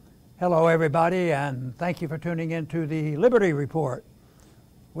Hello, everybody, and thank you for tuning in to the Liberty Report.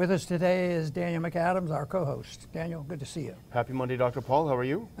 With us today is Daniel McAdams, our co-host. Daniel, good to see you. Happy Monday, Dr. Paul. How are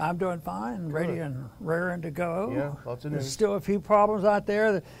you? I'm doing fine, ready and raring to go. Yeah, lots of news. There's still a few problems out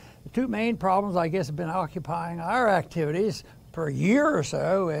there. The two main problems, I guess, have been occupying our activities for a year or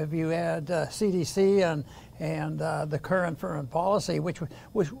so. If you add CDC and the current foreign policy, which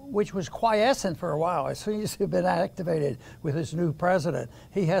was quiescent for a while. It seems to have been activated with this new president.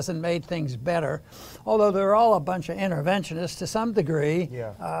 He hasn't made things better, although they're all a bunch of interventionists to some degree.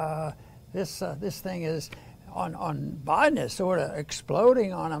 Yeah. This thing is on Biden is sort of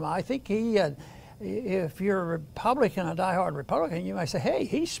exploding on him. I think if you're a Republican, a diehard Republican, you might say, hey,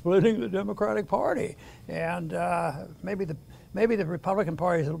 he's splitting the Democratic Party, and maybe the Republican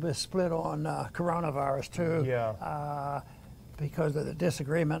Party is a little bit split on coronavirus too. Yeah. Because of the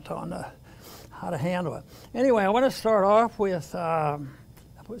disagreement on how to handle it. Anyway, I want to start off with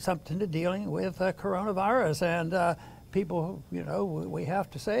something to dealing with coronavirus, and people, we have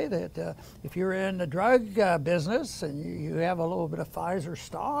to say that if you're in the drug business and you have a little bit of Pfizer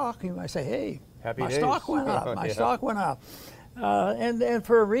stock, you might say, hey, Happy my days. stock went up. My Yeah. stock went up. And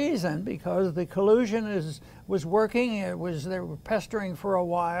for a reason, because the collusion was working. They were pestering for a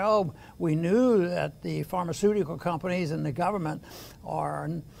while. We knew that the pharmaceutical companies and the government are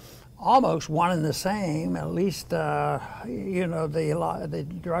almost one and the same. At least, the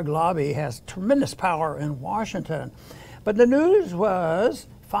drug lobby has tremendous power in Washington. But the news was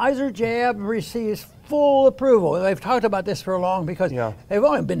Pfizer jab receives full approval. They've talked about this for long because they've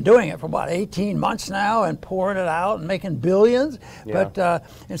only been doing it for about 18 months now and pouring it out and making billions. Yeah. But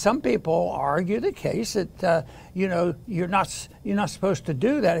and some people argue the case that you're not supposed to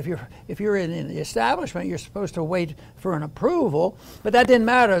do that. If you're in the establishment, you're supposed to wait for an approval. But that didn't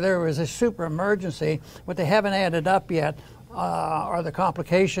matter. There was a super emergency. What they haven't added up yet are the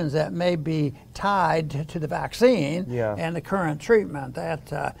complications that may be tied to the vaccine and the current treatment.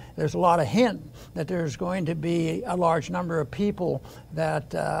 That there's a lot of hint that there's going to be a large number of people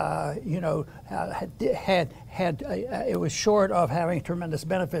that it was short of having tremendous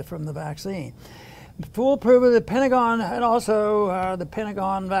benefit from the vaccine. Full approval of the Pentagon, and also the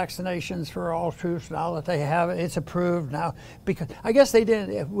Pentagon vaccinations for all troops. Now that they have it, it's approved now. Because I guess they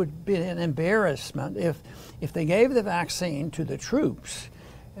didn't. It would be an embarrassment if they gave the vaccine to the troops.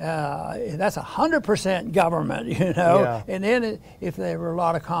 That's 100% government, Yeah. And then if there were a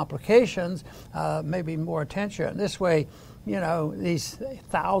lot of complications, maybe more attention. This way, these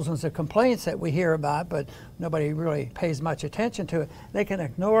thousands of complaints that we hear about, but nobody really pays much attention to it. They can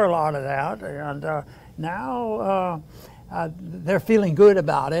ignore a lot of that, and now they're feeling good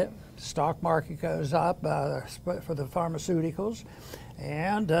about it. Stock market goes up for the pharmaceuticals,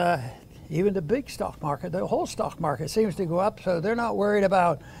 and even the big stock market, the whole stock market seems to go up. So they're not worried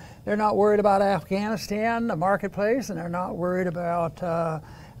about Afghanistan, the marketplace, and they're not worried about the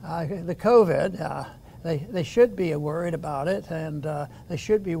COVID. They should be worried about it, and they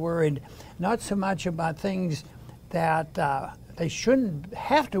should be worried not so much about things that they shouldn't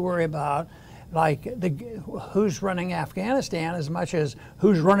have to worry about, like who's running Afghanistan, as much as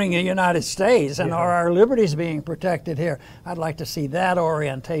who's running the United States, and are our liberties being protected here. I'd like to see that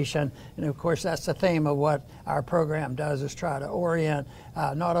orientation, and of course that's the theme of what our program does, is try to orient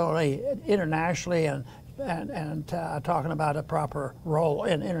not only internationally and talking about a proper role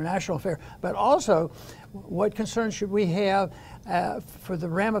in international affairs, but also what concerns should we have for the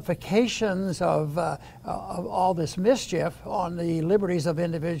ramifications of all this mischief on the liberties of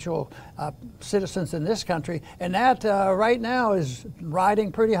individual citizens in this country, and that right now is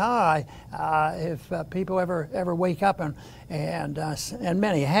riding pretty high. If people ever wake up and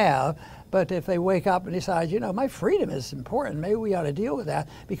many have. But if they wake up and decide, my freedom is important, maybe we ought to deal with that,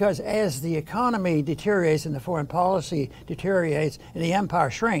 because as the economy deteriorates and the foreign policy deteriorates and the empire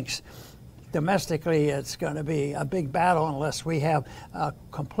shrinks, domestically it's going to be a big battle unless we have a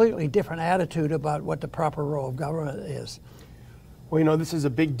completely different attitude about what the proper role of government is. Well, this is a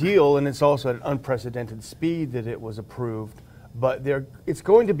big deal, and it's also at an unprecedented speed that it was approved. But it's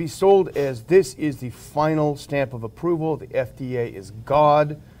going to be sold as this is the final stamp of approval. The FDA is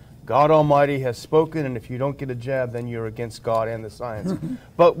God. God Almighty has spoken, and if you don't get a jab, then you're against God and the science.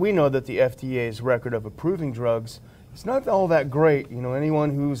 But we know that the FDA's record of approving drugs is not all that great.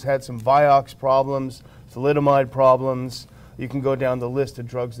 Anyone who's had some Vioxx problems, thalidomide problems, you can go down the list of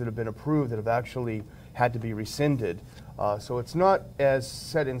drugs that have been approved that have actually had to be rescinded. So it's not as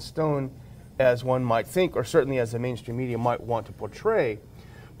set in stone as one might think, or certainly as the mainstream media might want to portray.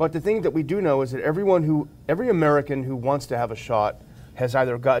 But the thing that we do know is that every American who wants to have a shot has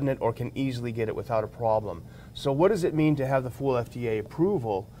either gotten it or can easily get it without a problem. So what does it mean to have the full FDA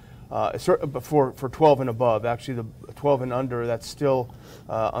approval? for 12 and above. Actually, the 12 and under, that's still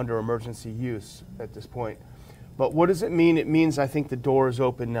under emergency use at this point. But what does it mean? It means I think the door is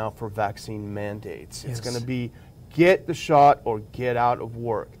open now for vaccine mandates. Yes. It's going to be get the shot or get out of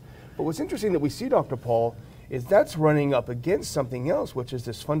work. But what's interesting that we see, Dr. Paul, is that's running up against something else, which is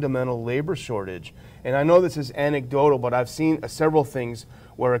this fundamental labor shortage. And I know this is anecdotal, but I've seen several things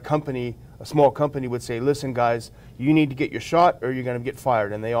where a small company would say, listen guys, you need to get your shot or you're going to get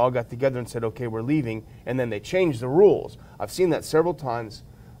fired. And they all got together and said, okay, we're leaving. And then they changed the rules. I've seen that several times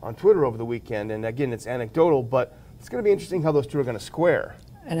on Twitter over the weekend. And again, it's anecdotal, but it's going to be interesting how those two are going to square.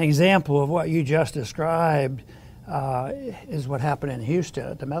 An example of what you just described is what happened in Houston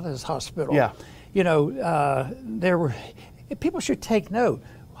at the Methodist Hospital. Yeah. You know, people should take note.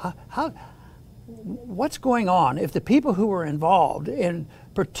 What's going on if the people who were involved in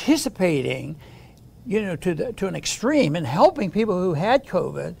participating, you know, to an extreme in helping people who had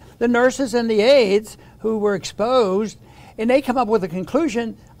COVID, the nurses and the aides who were exposed, and they come up with a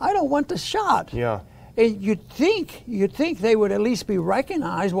conclusion, I don't want the shot. Yeah. And you'd think they would at least be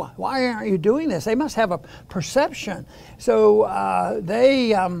recognized. Why aren't you doing this? They must have a perception. So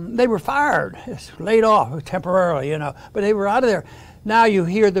they were fired, laid off temporarily, you know, but they were out of there. Now you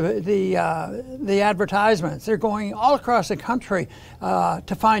hear the advertisements. They're going all across the country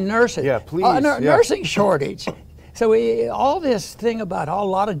to find nurses. Yeah, please. Nursing shortage. So all this thing about a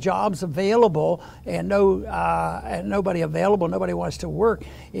lot of jobs available and nobody available, nobody wants to work,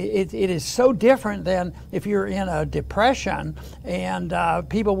 it is so different than if you're in a depression and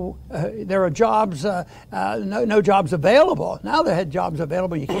there are jobs, no jobs available. Now they had jobs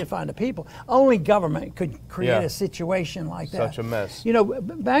available, you can't find the people. Only government could create a situation like that. Such a mess. You know,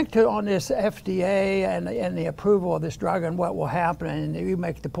 back to on this FDA and the approval of this drug and what will happen, and you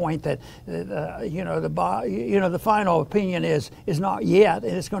make the point that the final opinion is not yet,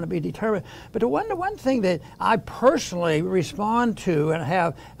 and it's going to be determined. But the one thing that I personally respond to and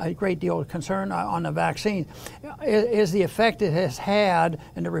have a great deal of concern on the vaccine is the effect it has had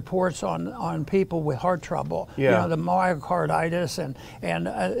in the reports on people with heart trouble. Yeah. You know, the myocarditis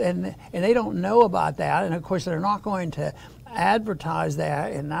and they don't know about that, and of course they're not going to advertise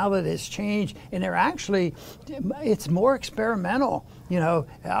that, and now that it's changed, and it's more experimental. You know,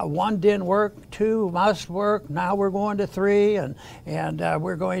 1 didn't work, 2 must work. Now we're going to 3, and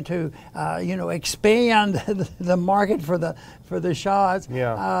we're going to expand the market for the shots.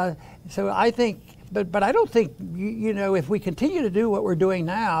 Yeah. So I think, but I don't think if we continue to do what we're doing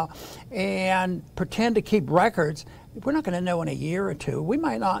now and pretend to keep records, we're not going to know in a year or 2. We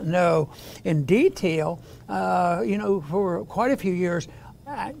might not know in detail, for quite a few years,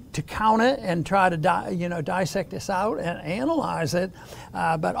 to count it and try to dissect this out and analyze it.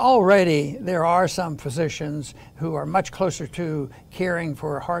 But already there are some physicians who are much closer to caring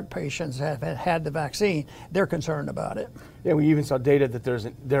for heart patients that have had the vaccine. They're concerned about it. Yeah, we even saw data that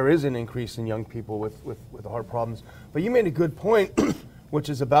there is an increase in young people with heart problems. But you made a good point, which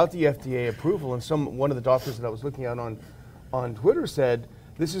is about the FDA approval. And one of the doctors that I was looking at on Twitter said,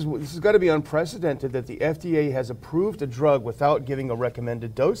 this has got to be unprecedented that the FDA has approved a drug without giving a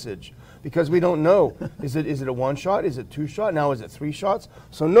recommended dosage, because we don't know. Is it a 1 shot? Is it 2 shot? Now is it 3 shots?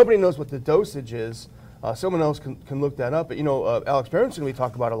 So nobody knows what the dosage is. Someone else can look that up. But Alex Berenson, we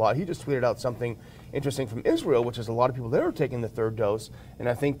talk about a lot. He just tweeted out something interesting from Israel, which is a lot of people there are taking the 3rd dose, and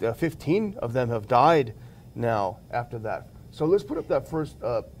I think 15 of them have died now after that. So let's put up that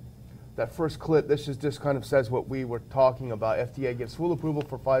first clip. This just kind of says what we were talking about. FDA gives full approval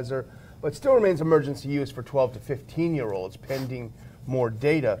for Pfizer, but still remains emergency use for 12 to 15-year-olds, pending more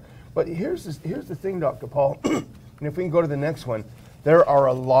data. But here's the thing, Dr. Paul, and if we can go to the next one, there are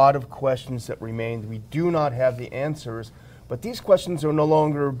a lot of questions that remain. We do not have the answers, but these questions are no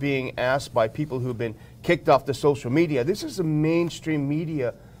longer being asked by people who've been kicked off the social media. This is the mainstream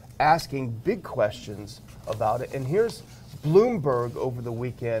media asking big questions about it. And here's Bloomberg over the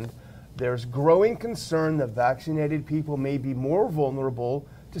weekend. There's growing concern that vaccinated people may be more vulnerable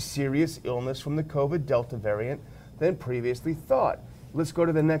to serious illness from the COVID Delta variant than previously thought. Let's go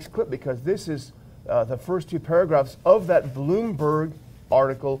to the next clip, because this is the first 2 paragraphs of that Bloomberg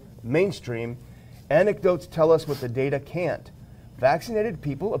article, mainstream. Anecdotes tell us what the data can't. Vaccinated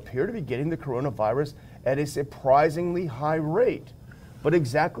people appear to be getting the coronavirus at a surprisingly high rate, but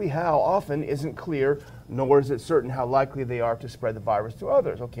exactly how often isn't clear, nor is it certain how likely they are to spread the virus to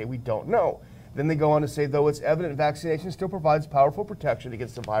others. Okay, we don't know. Then they go on to say, though it's evident vaccination still provides powerful protection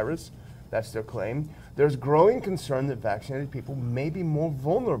against the virus, that's their claim, there's growing concern that vaccinated people may be more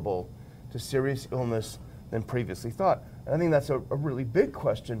vulnerable to serious illness than previously thought. And I think that's a really big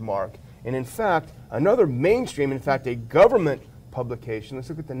question mark. And in fact, another mainstream, in fact, a government publication. Let's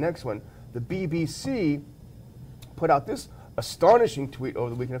look at the next one. The BBC put out this astonishing tweet over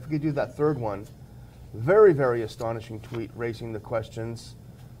the weekend. If we could do that third one. Very, very astonishing tweet raising the questions.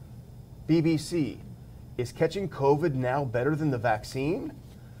 BBC, is catching COVID now better than the vaccine?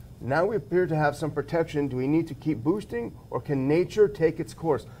 Now we appear to have some protection. Do we need to keep boosting, or can nature take its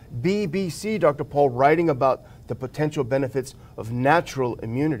course? BBC, Dr. Paul, writing about the potential benefits of natural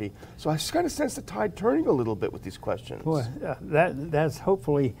immunity. So I just kind of sense the tide turning a little bit with these questions. Boy, that's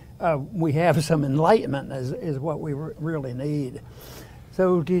hopefully we have some enlightenment is what we really need.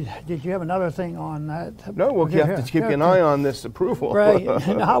 So did you have another thing on that? No, we'll have to keep an eye on this approval. Right.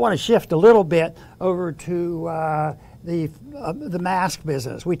 Now I want to shift a little bit over to the mask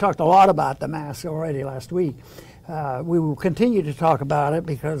business. We talked a lot about the masks already last week. We will continue to talk about it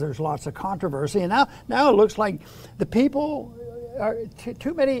because there's lots of controversy. And now it looks like the people are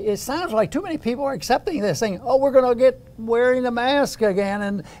too many. It sounds like too many people are accepting this, saying, "Oh, we're going to get wearing the mask again,"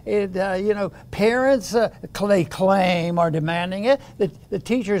 and parents they claim are demanding it. The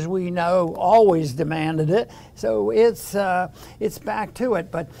teachers we know always demanded it, so it's back to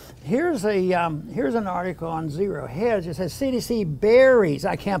it. But here's an article on Zero Hedge. It says CDC buries.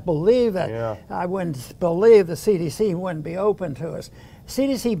 I can't believe that. Yeah. I wouldn't believe the CDC wouldn't be open to us.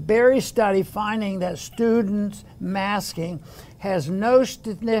 CDC buries study finding that students masking has no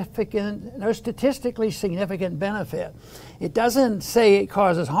statistically significant benefit. It doesn't say it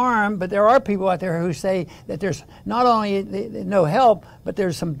causes harm, but there are people out there who say that there's not only no help, but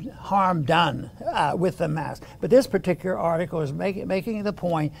there's some harm done with the mask. But this particular article is making the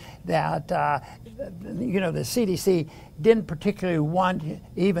point that the CDC didn't particularly want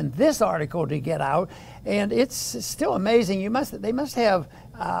even this article to get out, and it's still amazing. They must have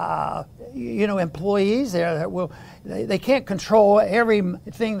employees there that will. They can't control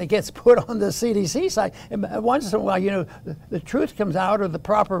everything that gets put on the CDC site. And once in a while, the truth comes out or the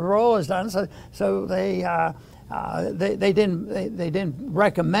proper role is done. So they didn't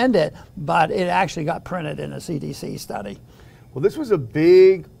recommend it, but it actually got printed in a CDC study. Well, this was a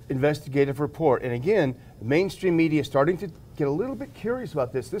big investigative report, and again, mainstream media is starting to get a little bit curious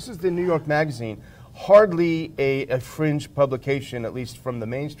about this. This is the New York Magazine, hardly a fringe publication, at least from the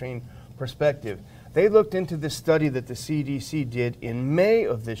mainstream perspective. They looked into this study that the CDC did in May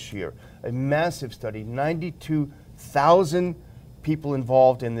of this year, a massive study, 92,000 people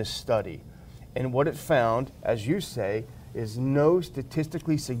involved in this study. And what it found, as you say, is no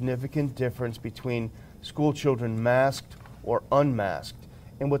statistically significant difference between school children masked or unmasked.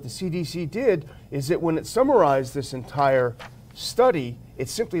 And what the CDC did is that when it summarized this entire study, it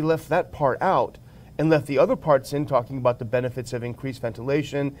simply left that part out and left the other parts in, talking about the benefits of increased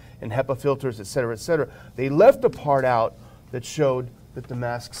ventilation and HEPA filters, et cetera, et cetera. They left the part out that showed that the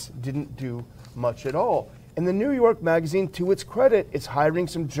masks didn't do much at all. And the New York Magazine, to its credit, is hiring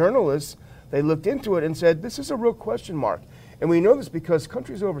some journalists. They looked into it and said, this is a real question mark. And we know this because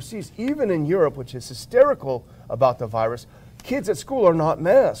countries overseas, even in Europe, which is hysterical about the virus, kids at school are not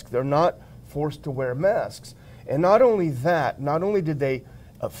masked. They're not forced to wear masks. And not only that, not only did they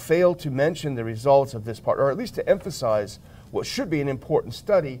fail to mention the results of this part, or at least to emphasize what should be an important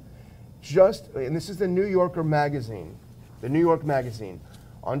study, and this is the New Yorker magazine, the New York Magazine,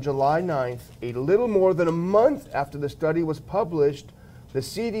 on July 9th, a little more than a month after the study was published, the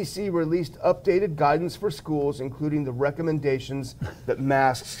CDC released updated guidance for schools, including the recommendations that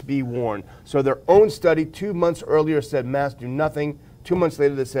masks be worn. So their own study 2 months earlier said masks do nothing. 2 months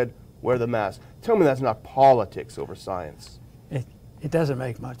later they said wear the mask. Tell me that's not politics over science. It doesn't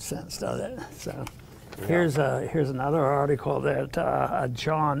make much sense, does it? So here's another article that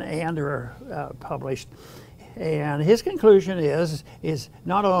John Ander published. And his conclusion is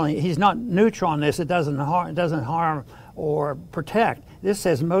not only he's not neutral on this, it doesn't harm or protect. This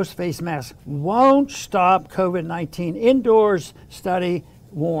says most face masks won't stop COVID-19. Indoors study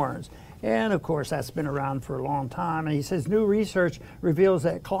warns. And of course that's been around for a long time. And he says new research reveals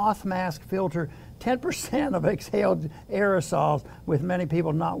that cloth masks filter 10% of exhaled aerosols, with many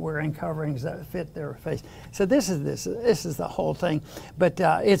people not wearing coverings that fit their face. So this is the whole thing. But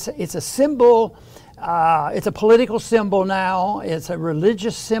it's a symbol. It's a political symbol now. It's a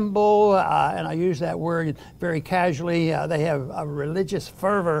religious symbol, and I use that word very casually. They have a religious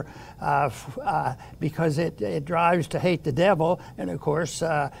fervor because it drives to hate the devil, and of course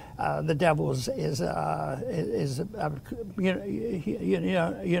the devil is our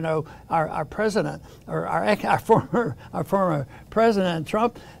president or our former president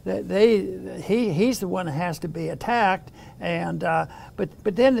Trump. He's the one that has to be attacked, and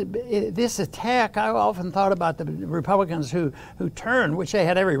but then this attack, I often thought about the Republicans who turned, which they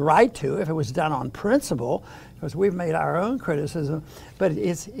had every right to if it was done on principle, because we've made our own criticism. But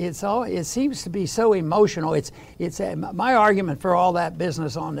it seems to be so emotional. My argument for all that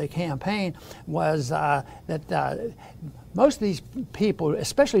business on the campaign was that most of these people,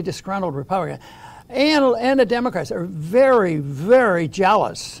 especially disgruntled Republicans, and the Democrats are very, very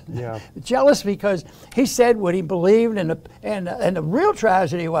jealous. Yeah. Jealous because he said what he believed, and the real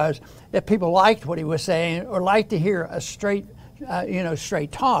tragedy was that people liked what he was saying or liked to hear a straight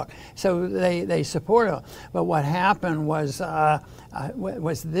talk. So they support him. But what happened was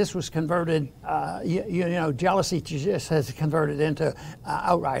this was converted, jealousy just has converted into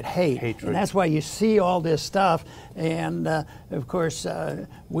outright hatred. And that's why you see all this stuff. And of course,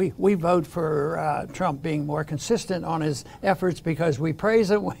 we vote for Trump being more consistent on his efforts because we praise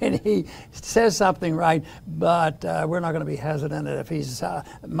him when he says something right, but we're not going to be hesitant if he's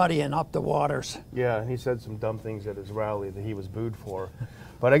muddying up the waters. Yeah, and he said some dumb things at his rally that he was booed for.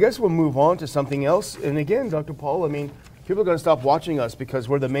 But I guess we'll move on to something else. And again, Dr. Paul, I mean, people are going to stop watching us because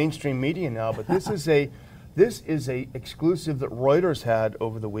we're the mainstream media now, but this is a exclusive that Reuters had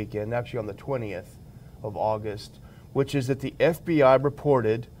over the weekend, actually on the 20th of August, which is that the FBI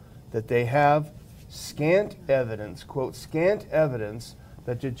reported that they have scant evidence, quote, scant evidence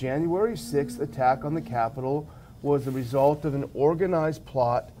that the January 6th attack on the Capitol was the result of an organized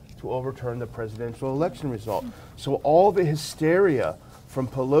plot to overturn the presidential election result. So all the hysteria from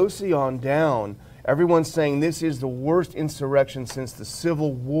Pelosi on down, everyone's saying this is the worst insurrection since the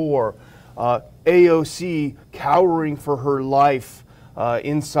Civil War. AOC cowering for her life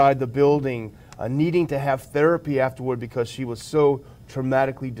inside the building, needing to have therapy afterward because she was so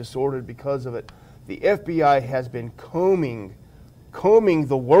traumatically disordered because of it. The FBI has been combing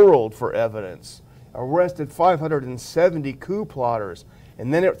the world for evidence, arrested 570 coup plotters,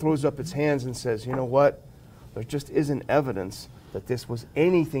 and then it throws up its hands and says, you know what, there just isn't evidence that this was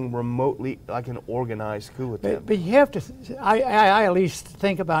anything remotely like an organized coup attempt. But you have to, I at least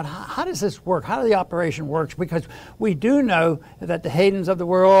think about how does this work? How does the operation work? Because we do know that the Haydens of the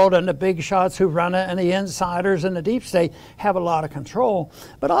world and the big shots who run it and the insiders and the deep state have a lot of control.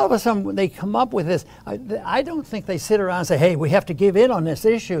 But all of a sudden when they come up with this, I don't think they sit around and say, hey, we have to give in on this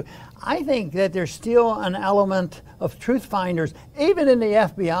issue. I think that there's still an element of truth finders, even in the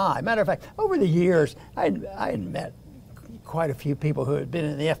FBI. Matter of fact, over the years, I met quite a few people who had been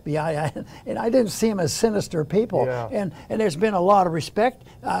in the FBI, and I didn't see them as sinister people. Yeah. And there's been a lot of respect,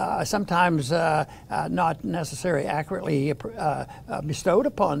 sometimes not necessarily accurately bestowed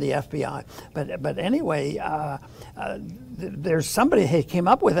upon the FBI. But anyway, there's somebody who came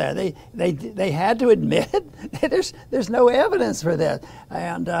up with that. They had to admit there's no evidence for that,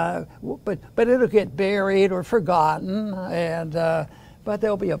 and but it'll get buried or forgotten, and. But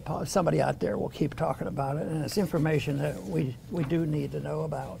there'll be somebody out there will keep talking about it, and it's information that we do need to know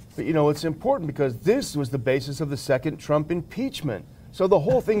about. But you know, it's important because this was the basis of the second Trump impeachment. So the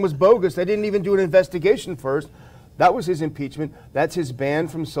whole thing was bogus. They didn't even do an investigation first. That was his impeachment. That's his ban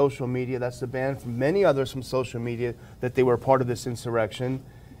from social media. That's the ban from many others from social media that they were part of this insurrection.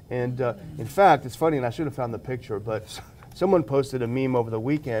 And in fact, it's funny, and I should have found the picture, but someone posted a meme over the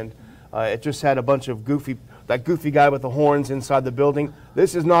weekend. It just had a bunch of that goofy guy with the horns inside the building.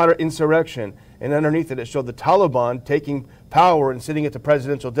 This is not an insurrection. And underneath it, it showed the Taliban taking power and sitting at the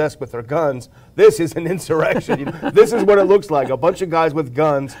presidential desk with their guns. This is an insurrection. This is what it looks like. A bunch of guys with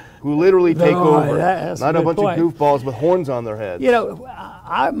guns who literally take over. Not a bunch of goofballs with horns on their heads. You know,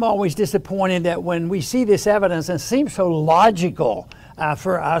 I'm always disappointed that when we see this evidence, and it seems so logical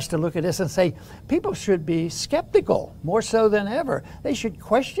for us to look at this and say, people should be skeptical more so than ever. They should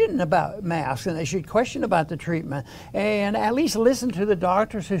question about masks, and they should question about the treatment, and at least listen to the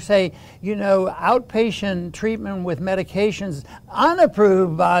doctors who say, you know, outpatient treatment with medications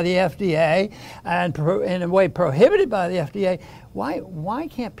unapproved by the FDA and in a way prohibited by the FDA. Why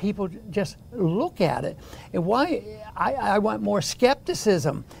can't people just look at it? And why I want more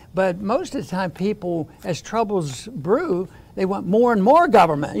skepticism, but most of the time people, as troubles brew, they want more and more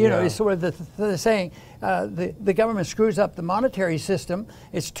government. You know, it's sort of the saying, the government screws up the monetary system.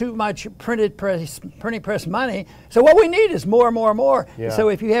 It's too much printing press money. So what we need is more and more and more. Yeah. So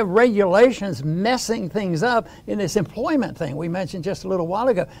if you have regulations messing things up in this employment thing we mentioned just a little while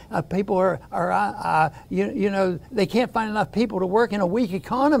ago, people are they can't find enough people to work in a weak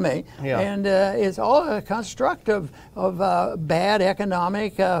economy, and it's all a construct of bad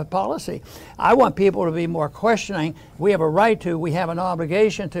economic policy. I want people to be more questioning. We have a right to, we have an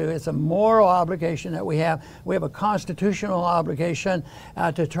obligation to, it's a moral obligation that we We have a constitutional obligation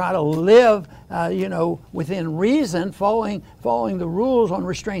to try to live, within reason, following the rules on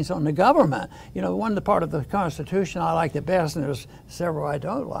restraints on the government. One part of the Constitution I like the best, and there's several I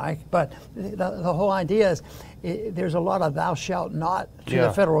don't like, but the whole idea is there's a lot of thou shalt not to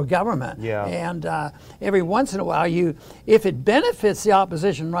the federal government. Yeah. And every once in a while, if it benefits the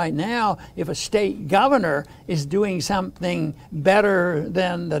opposition right now, if a state governor is doing something better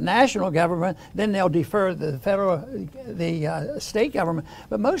than the national government, then they'll defer the state government.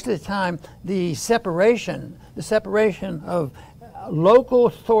 But most of the time, the separation of local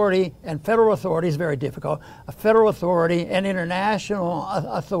authority and federal authority is very difficult. A federal authority and international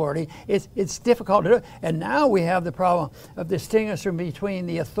authority, it's difficult to do. And now we have the problem of distinguishing between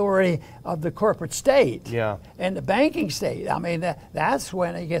the authority of the corporate state and the banking state. I mean, that's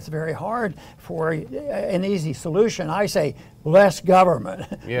when it gets very hard for an easy solution. I say less government.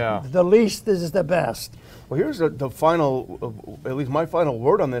 Yeah. The least is the best. Well, here's the final, at least my final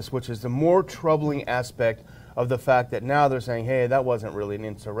word on this, which is the more troubling aspect of the fact that now they're saying, hey, that wasn't really an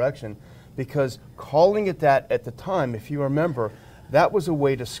insurrection, because calling it that at the time, if you remember, that was a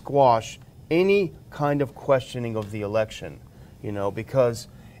way to squash any kind of questioning of the election, because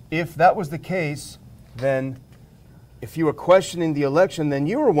if that was the case, then if you were questioning the election, then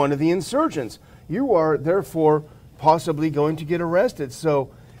you were one of the insurgents. You are therefore possibly going to get arrested.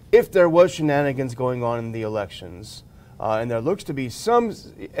 So if there was shenanigans going on in the elections, and there looks to be some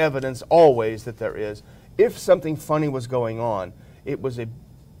evidence always that there is, if something funny was going on, it was a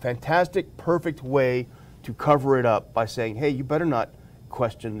fantastic, perfect way to cover it up by saying, hey, you better not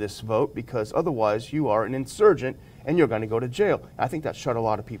question this vote, because otherwise you are an insurgent and you're going to go to jail. I think that shut a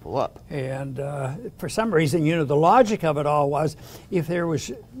lot of people up. And for some reason, the logic of it all was, if there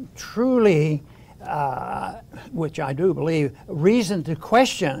was truly, which I do believe, reason to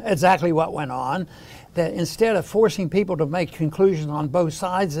question exactly what went on, that instead of forcing people to make conclusions on both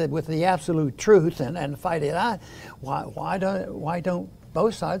sides with the absolute truth and fight it out, why don't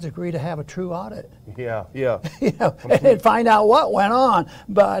both sides agree to have a true audit? Yeah. And find out what went on.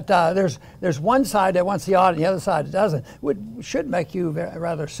 But there's one side that wants the audit, and the other side that doesn't. Should make you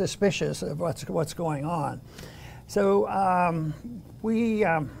rather suspicious of what's going on. So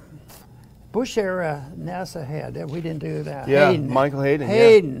Bush era NASA head. We didn't do that. Yeah, Hayden. Michael Hayden.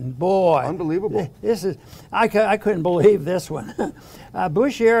 Hayden, boy, unbelievable. This is I couldn't believe this one.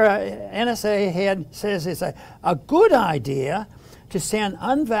 Bush era NSA head says it's a good idea to send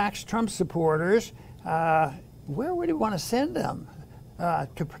unvaxxed Trump supporters. Where would he want to send them?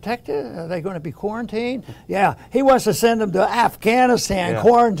 To protect it? Are they going to be quarantined? Yeah, he wants to send them to Afghanistan,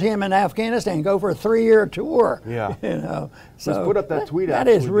 quarantine them in Afghanistan, go for a 3-year tour. Yeah. So let's put up that tweet. That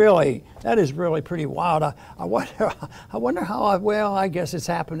is really pretty wild. I wonder how well. I guess it's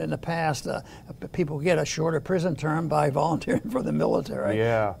happened in the past. People get a shorter prison term by volunteering for the military.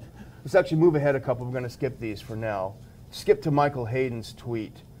 Yeah. Let's actually move ahead a couple. We're going to skip these for now. Skip to Michael Hayden's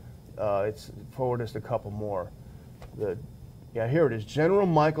tweet. It's forward us a couple more. Yeah, here it is. General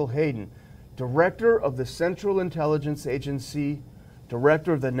Michael Hayden, Director of the Central Intelligence Agency,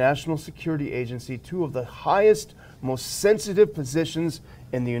 Director of the National Security Agency, two of the highest, most sensitive positions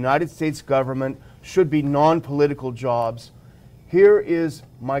in the United States government, should be non-political jobs. Here is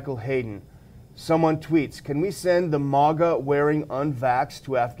Michael Hayden. Someone tweets, can we send the MAGA wearing unvaxxed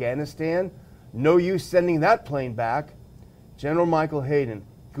to Afghanistan? No use sending that plane back. General Michael Hayden,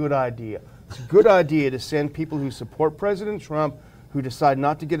 good idea. It's a good idea to send people who support President Trump, who decide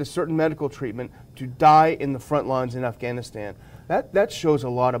not to get a certain medical treatment, to die in the front lines in Afghanistan. That shows a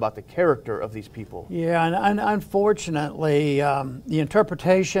lot about the character of these people. Yeah, and unfortunately, the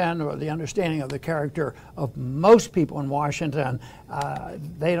interpretation or the understanding of the character of most people in Washington,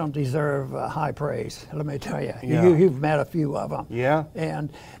 they don't deserve high praise. Let me tell you, you've met a few of them. Yeah.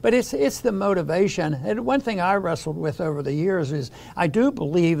 But it's the motivation. And one thing I wrestled with over the years is I do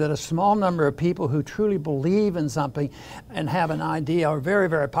believe that a small number of people who truly believe in something and have an idea are very,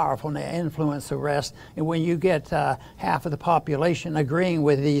 very powerful, and they influence the rest. And when you get half of the population agreeing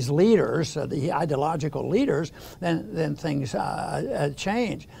with these leaders, the ideological leaders, then things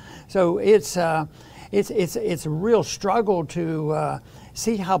change. So it's a real struggle to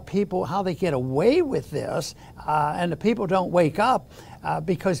see how they get away with this, and the people don't wake up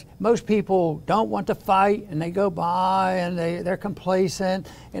because most people don't want to fight, and they go by and they're complacent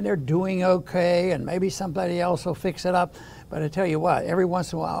and they're doing okay, and maybe somebody else will fix it up. But I tell you what, every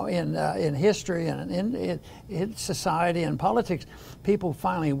once in a while in history and in society and politics, people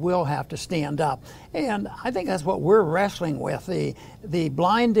finally will have to stand up. And I think that's what we're wrestling with, the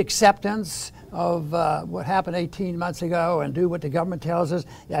blind acceptance of what happened 18 months ago and do what the government tells us.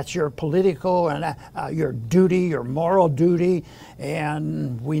 That's your political and your duty, your moral duty.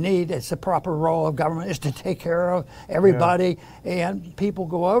 And it's the proper role of government is to take care of everybody, and people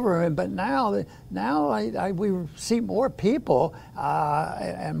go over it. But now we see more people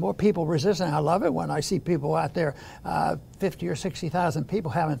and more people resisting. I love it when I see people out there, 50 or 60,000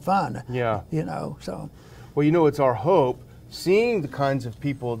 people having fun. Yeah. So. Well, it's our hope, seeing the kinds of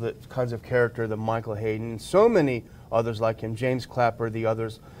people, the kinds of character that Michael Hayden, and so many others like him, James Clapper, the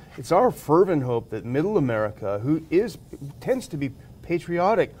others, it's our fervent hope that Middle America, who tends to be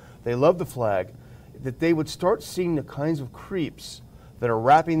patriotic, they love the flag, that they would start seeing the kinds of creeps that are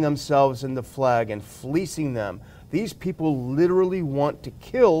wrapping themselves in the flag and fleecing them. These people literally want to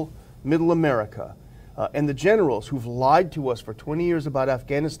kill Middle America. And the generals who've lied to us for 20 years about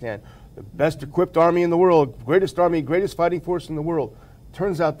Afghanistan, the best equipped army in the world, greatest army, greatest fighting force in the world.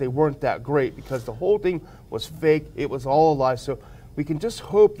 Turns out they weren't that great because the whole thing was fake. It was all a lie. So we can just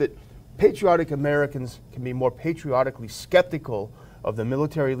hope that patriotic Americans can be more patriotically skeptical of the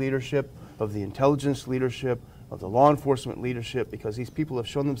military leadership, of the intelligence leadership, of the law enforcement leadership, because these people have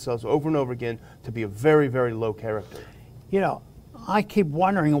shown themselves over and over again to be a very, very low character. I keep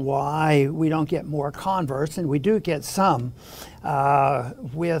wondering why we don't get more converts, and we do get some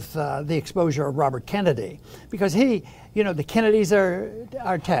with the exposure of Robert Kennedy, because the Kennedys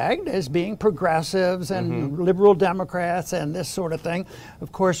are tagged as being progressives and liberal Democrats and this sort of thing.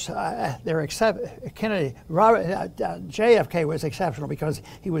 Of course, JFK was exceptional because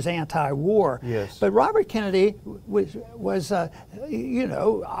he was anti-war. Yes. But Robert Kennedy was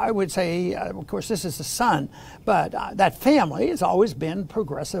I would say, of course, this is the son, but that family has always been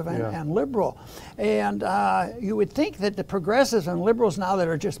progressive and liberal. And you would think that the progressives and liberals now that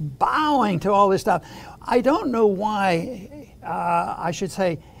are just bowing to all this stuff, I don't know why,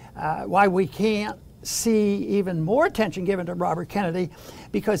 why we can't see even more attention given to Robert Kennedy,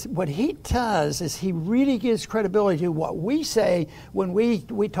 because what he does is he really gives credibility to what we say when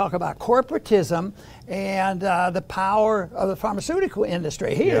we talk about corporatism and the power of the pharmaceutical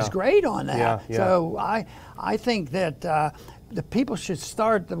industry. He is great on that. So I think that the people should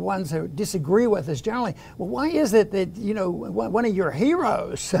start, the ones who disagree with us generally, well, why is it that, one of your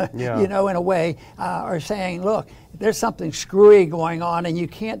heroes, in a way, are saying, look, there's something screwy going on and you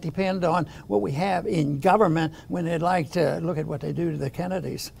can't depend on what we have in government when they'd like to look at what they do to the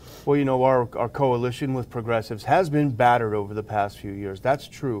Kennedys. Well, our coalition with progressives has been battered over the past few years. That's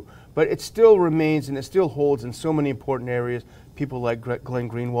true. But it still remains and it still holds in so many important areas. People like Glenn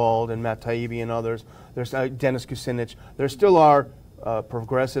Greenwald and Matt Taibbi and others. There's Dennis Kucinich. There still are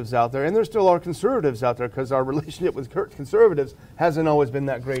progressives out there, and there still are conservatives out there, because our relationship with conservatives hasn't always been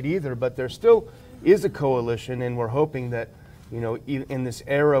that great either. But there still is a coalition, and we're hoping that, in this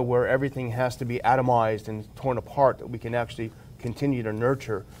era where everything has to be atomized and torn apart, that we can actually continue to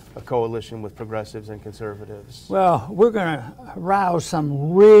nurture a coalition with progressives and conservatives. Well, we're going to rouse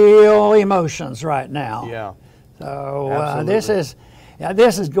some real emotions right now. Yeah. So this is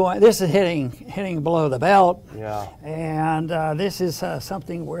hitting below the belt. Yeah. And this is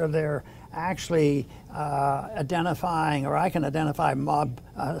something where they're actually identifying, or I can identify mob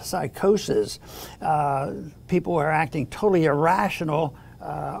psychosis. People are acting totally irrational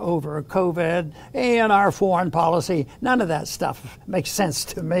over COVID and our foreign policy. None of that stuff makes sense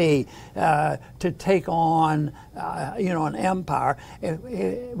to me, to take on an empire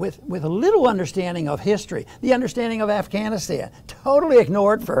with a little understanding of history, the understanding of Afghanistan, totally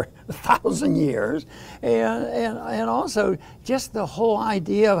ignored for 1,000 years, and also just the whole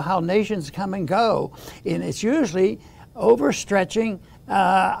idea of how nations come and go, and it's usually overstretching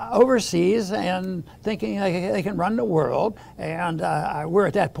overseas and thinking they can run the world, and we're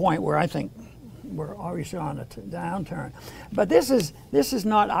at that point where I think we're obviously on a downturn. But this is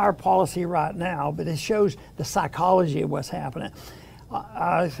not our policy right now, but it shows the psychology of what's happening.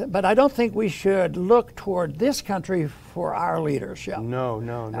 But I don't think we should look toward this country for our leadership. No.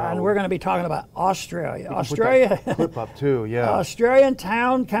 And we're going to be talking about Australia. Australia. Put that clip up too, yeah. Australian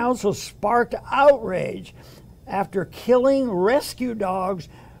town council sparked outrage after killing rescue dogs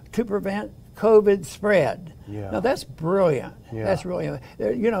to prevent COVID spread. Yeah. Now that's brilliant. Yeah. That's really,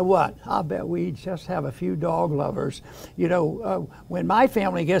 you know what? I'll bet we just have a few dog lovers. When my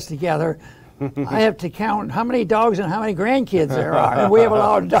family gets together, I have to count how many dogs and how many grandkids there are, and we have a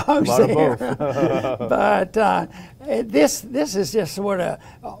lot of dogs there. But this is just sort of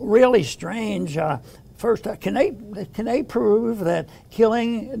really strange first, can they prove that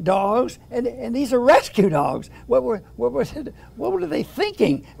killing dogs, and these are rescue dogs? What were they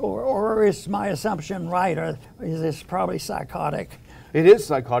thinking? Or is my assumption right? Or is this probably psychotic? It is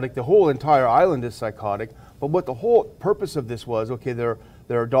psychotic. The whole entire island is psychotic. But what the whole purpose of this was, okay, there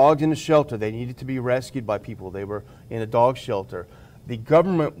are dogs in a shelter. They needed to be rescued by people. They were in a dog shelter. The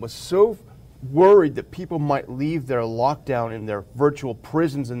government was so worried that people might leave their lockdown in their virtual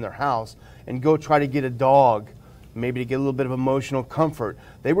prisons in their house and go try to get a dog, maybe to get a little bit of emotional comfort.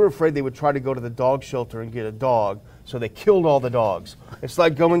 They were afraid they would try to go to the dog shelter and get a dog, so they killed all the dogs. It's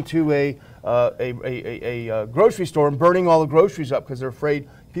like going to a grocery store and burning all the groceries up because they're afraid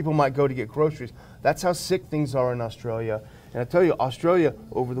people might go to get groceries. That's how sick things are in Australia. And I tell you, Australia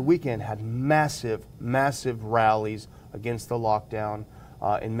over the weekend had massive, massive rallies against the lockdown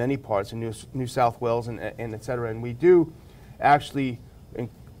in many parts, in New South Wales and et cetera. And we do actually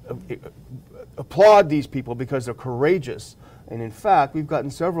applaud these people because they're courageous. And in fact, we've gotten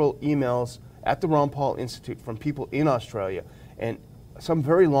several emails at the Ron Paul Institute from people in Australia, and some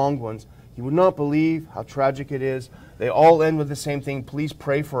very long ones. You would not believe how tragic it is. They all end with the same thing: please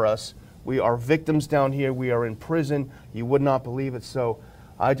pray for us. We are victims down here. We are in prison. You would not believe it. So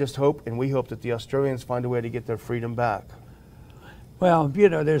I just hope, and we hope, that the Australians find a way to get their freedom back. Well, you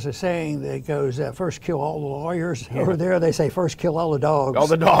know, there's a saying that goes, first kill all the lawyers. Yeah. Over there, they say first kill all the dogs. All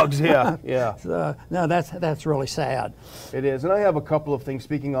the dogs, yeah, yeah. So, no, that's really sad. It is. And I have a couple of things.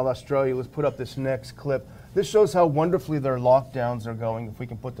 Speaking of Australia, let's put up this next clip. This shows how wonderfully their lockdowns are going. If we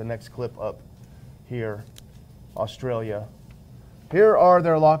can put the next clip up here, Australia. Here are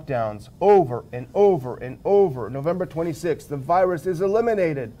their lockdowns over and over and over. November 26th, the virus is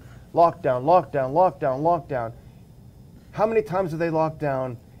eliminated. Lockdown, lockdown, lockdown, lockdown. How many times have they locked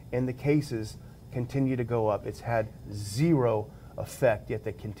down and the cases continue to go up? It's had zero effect, yet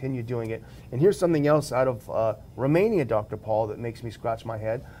they continue doing it. And here's something else out of Romania, Dr. Paul, that makes me scratch my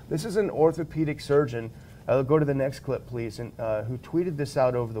head. This is an orthopedic surgeon. I'll go to the next clip, please, and who tweeted this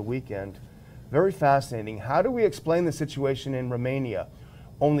out over the weekend. Very fascinating. How do we explain the situation in Romania?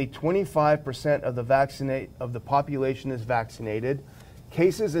 Only 25% of the population is vaccinated.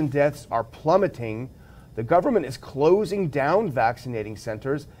 Cases and deaths are plummeting. The government is closing down vaccinating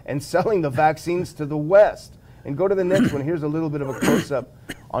centers and selling the vaccines to the West. And go to the next one. Here's a little bit of a close-up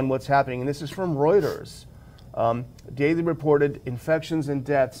on what's happening. And this is from Reuters. Daily reported infections and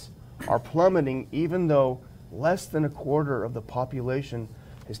deaths are plummeting, even though less than a quarter of the population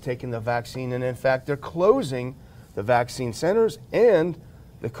has taken the vaccine. And in fact, they're closing the vaccine centers and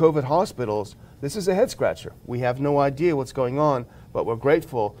the COVID hospitals. This is a head-scratcher. We have no idea what's going on, but we're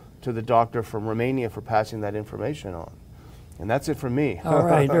grateful to the doctor from Romania for passing that information on. And that's it from me. All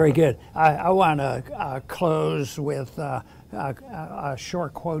right, very good. I want to close with a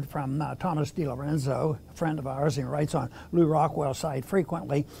short quote from Thomas DiLorenzo, a friend of ours, and writes on Lou Rockwell's site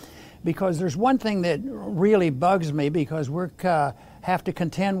frequently, because there's one thing that really bugs me, because we have to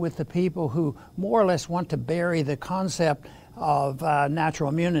contend with the people who more or less want to bury the concept of natural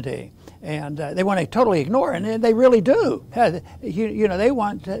immunity, and they want to totally ignore it, and they really do. You know, they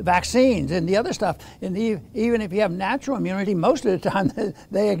want vaccines and the other stuff, and even if you have natural immunity, most of the time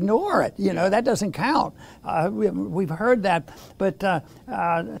they ignore it. You know, that doesn't count. We've heard that, but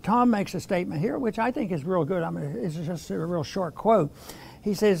Tom makes a statement here, which I think is real good. It's just a real short quote.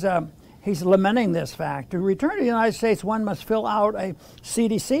 He says, he's lamenting this fact. To return to the United States, one must fill out a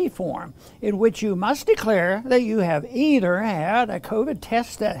CDC form in which you must declare that you have either had a COVID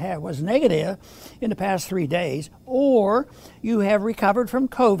test that was negative in the past 3 days, or you have recovered from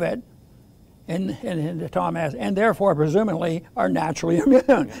COVID, and Tom asks, and therefore presumably are naturally immune.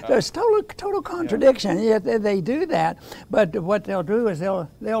 Yeah. There's total contradiction. Yeah. Yet they do that, but what they'll do is they'll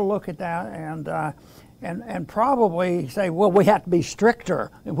look at that and probably say, well, we have to be stricter.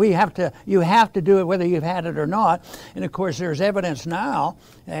 You have to do it whether you've had it or not. And of course, there's evidence now,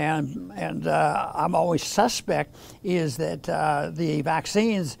 and I'm always suspect, is that the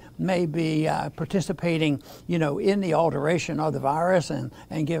vaccines may be participating, you know, in the alteration of the virus and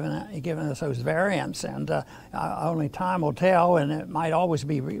giving us those variants. And only time will tell, and it might always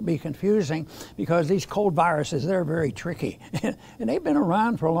be confusing, because these cold viruses, they're very tricky, and they've been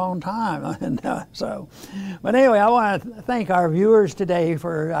around for a long time. And but anyway, I want to thank our viewers today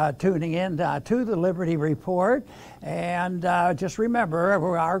for tuning in to the Liberty Report. And just remember,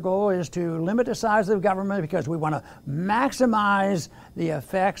 our goal is to limit the size of government, because we want to maximize the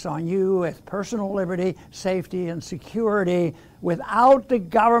effects on you with personal liberty, safety, and security without the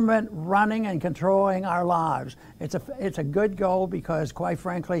government running and controlling our lives. It's a good goal because, quite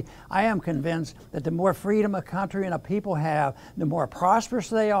frankly, I am convinced that the more freedom a country and a people have, the more prosperous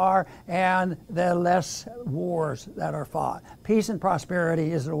they are and the less wars that are fought. Peace and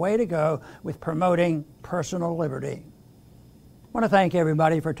prosperity is the way to go with promoting personal liberty. I want to thank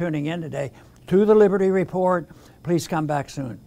everybody for tuning in today to the Liberty Report. Please come back soon.